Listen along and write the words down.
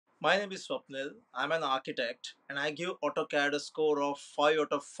My name is Swapnil. I'm an architect and I give AutoCAD a score of 5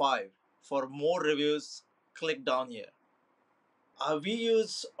 out of 5. For more reviews, click down here. We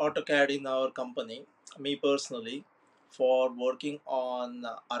use AutoCAD in our company, me personally, for working on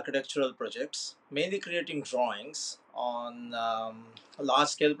architectural projects, mainly creating drawings on large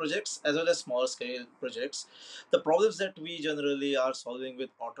scale projects as well as small scale projects. The problems that we generally are solving with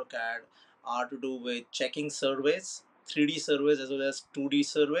AutoCAD are to do with checking surveys, 3D surveys as well as 2D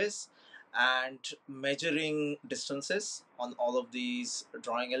surveys, and measuring distances on all of these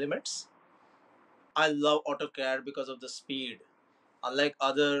drawing elements. I love AutoCAD because of the speed. Unlike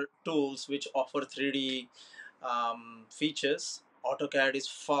other tools which offer 3D features, AutoCAD is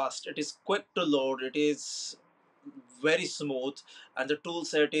fast, it is quick to load, it is very smooth, and the tool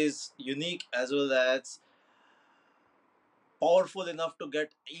set is unique as well as powerful enough to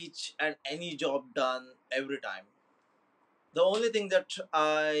get each and any job done every time. The only thing that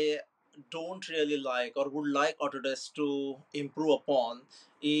I don't really like or would like Autodesk to improve upon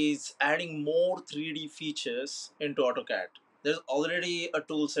is adding more 3D features into AutoCAD. There's already a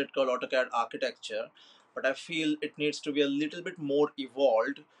tool set called AutoCAD Architecture, but I feel it needs to be a little bit more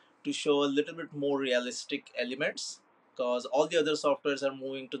evolved to show a little bit more realistic elements because all the other softwares are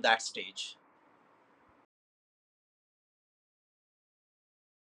moving to that stage.